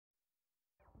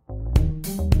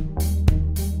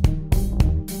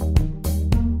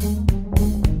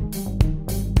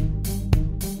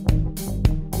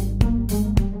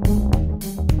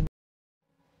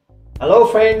Hello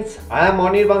friends, I am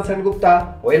Anirban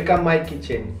Gupta. Welcome my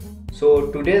kitchen.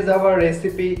 So today's our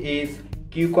recipe is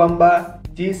cucumber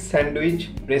cheese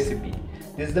sandwich recipe.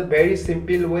 This is the very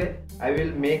simple way I will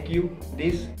make you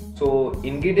this. So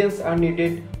ingredients are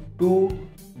needed: 2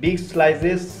 big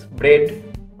slices bread,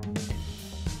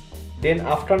 then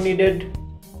after needed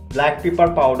black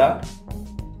pepper powder,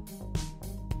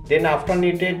 then after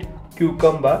needed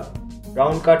cucumber,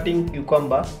 round cutting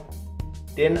cucumber,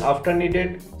 then after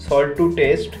needed salt to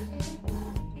taste,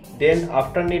 then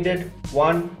after needed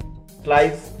 1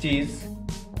 slice cheese,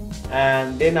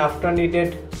 and then after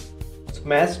needed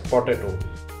smashed potato.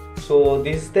 So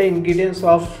this is the ingredients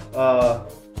of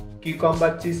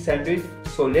cucumber cheese sandwich.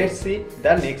 So let's see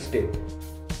the next step.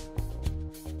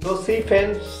 So see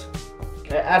friends,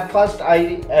 at first I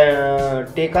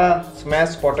take a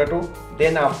smashed potato,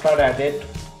 then after added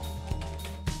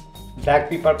black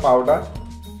pepper powder,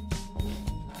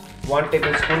 1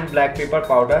 tablespoon black pepper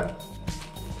powder,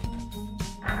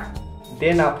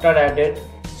 then after added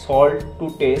salt to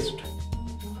taste,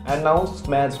 and now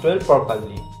smashed well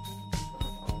properly.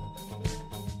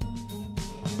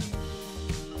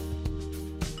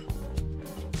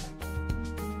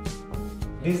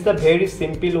 This is the very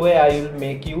simple way I will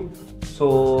make you,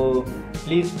 so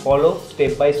please follow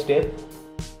step by step,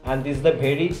 and this is the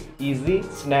very easy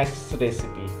snacks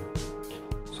recipe.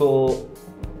 So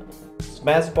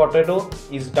smashed potato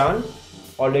is done,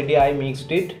 already I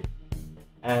mixed it,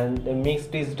 and the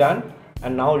mixed is done,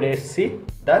 and now let's see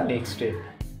the next step.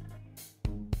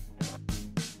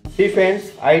 See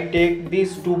friends, I take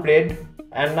these 2 bread,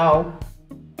 and now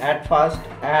at first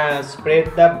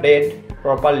spread the bread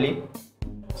properly,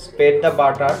 spread the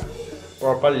butter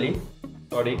properly,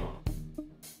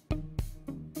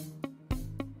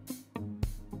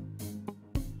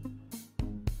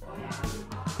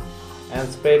 and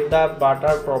spread the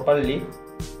butter properly,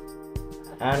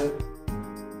 and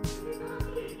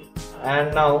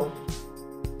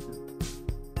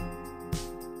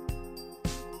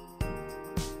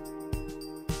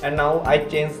now I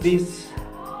change this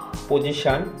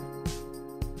position,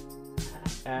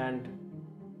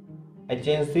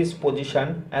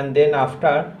 and then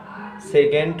after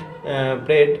second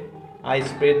bread I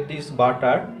spread this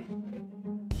butter.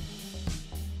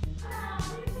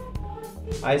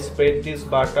 I spread this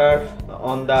butter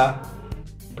on the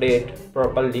bread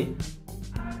properly,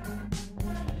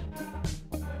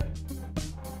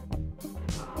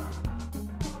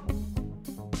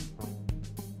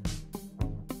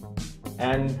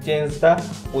 and change the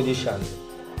position.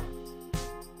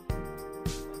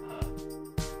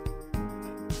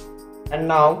 And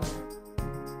now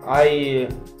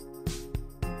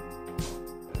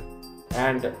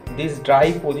this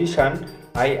dry position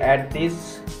I add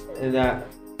this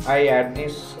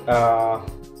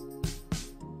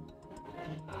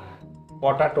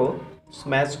potato,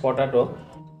 smashed potato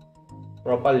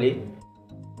properly,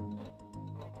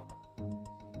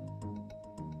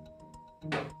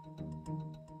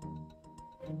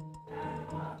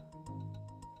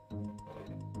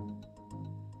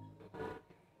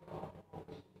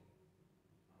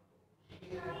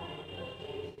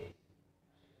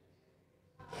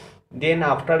 then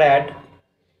after add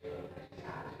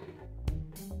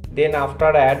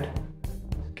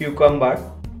cucumber,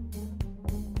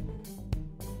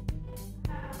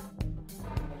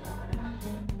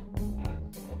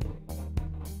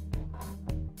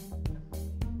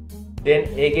 then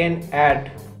again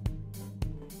add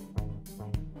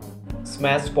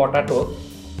smashed potato,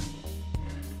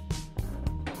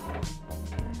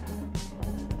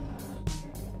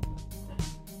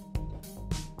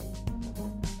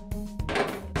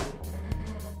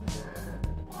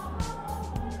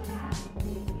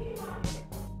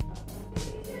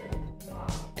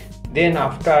 then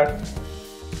after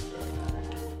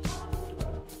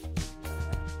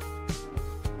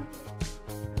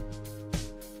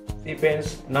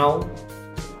depends now,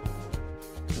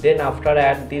 then after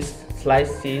add this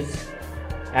sliced cheese,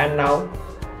 and now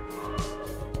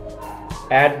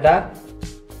add the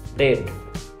bread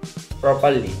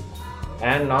properly,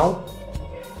 and now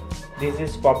this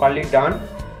is properly done,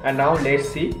 and now let's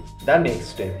see the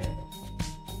next step.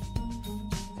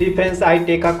 See friends, I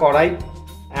take a kadrai,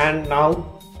 and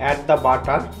now add the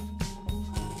butter,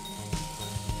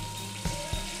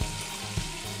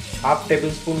 half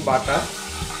tablespoon butter,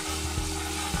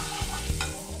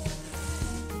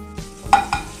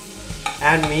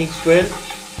 and mix well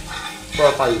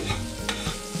properly.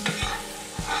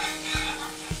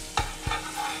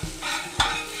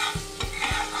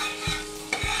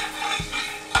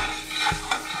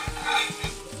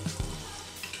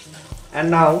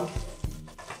 And now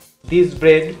this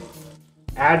bread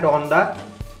add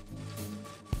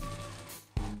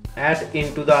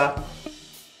into the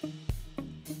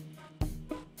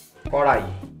kadrai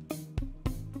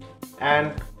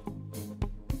and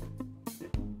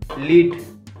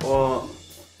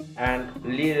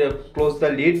close the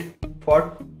lid for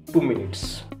 2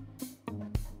 minutes.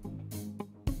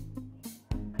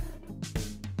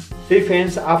 See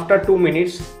friends, after 2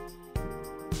 minutes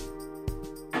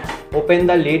open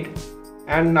the lid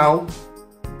and now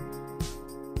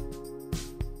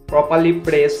properly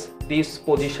press this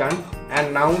position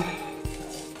and now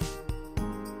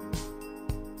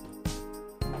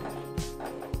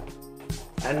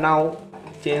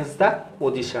change the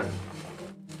position.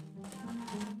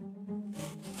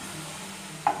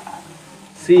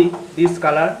 See this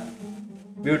color,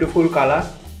 beautiful color.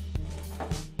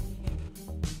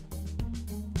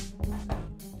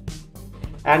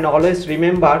 And always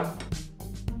remember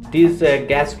this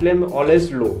gas flame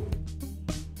always low.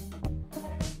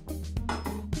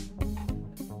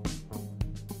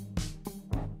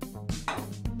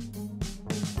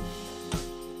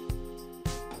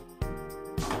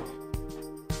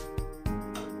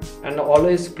 And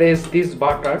always press this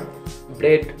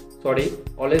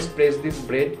always press this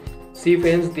bread. See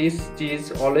friends, this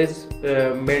cheese always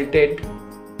melted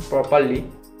properly.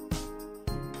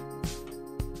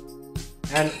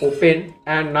 And open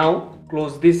and now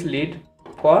close this lid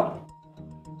for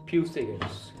few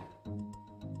seconds.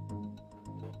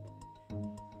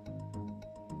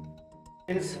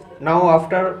 Now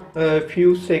after a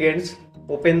few seconds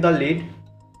open the lid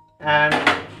and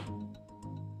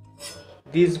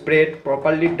this bread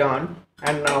properly done,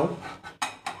 and now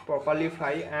properly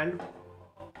fry and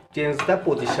change the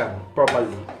position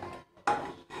properly.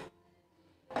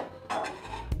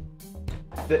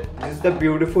 This is the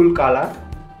beautiful color.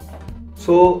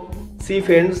 So see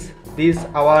friends, this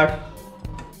our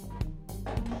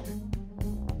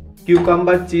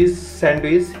cucumber cheese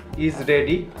sandwich is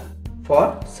ready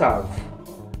for serve.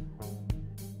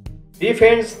 See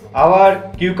friends,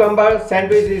 our cucumber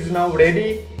sandwich is now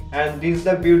ready, and this is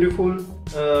the beautiful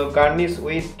garnish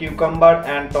with cucumber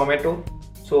and tomato.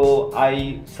 So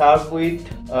I serve with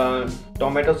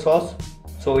tomato sauce.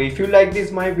 So if you like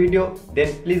this my video,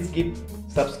 then please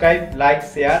subscribe, like,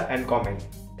 share and comment.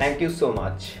 Thank you so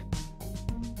much.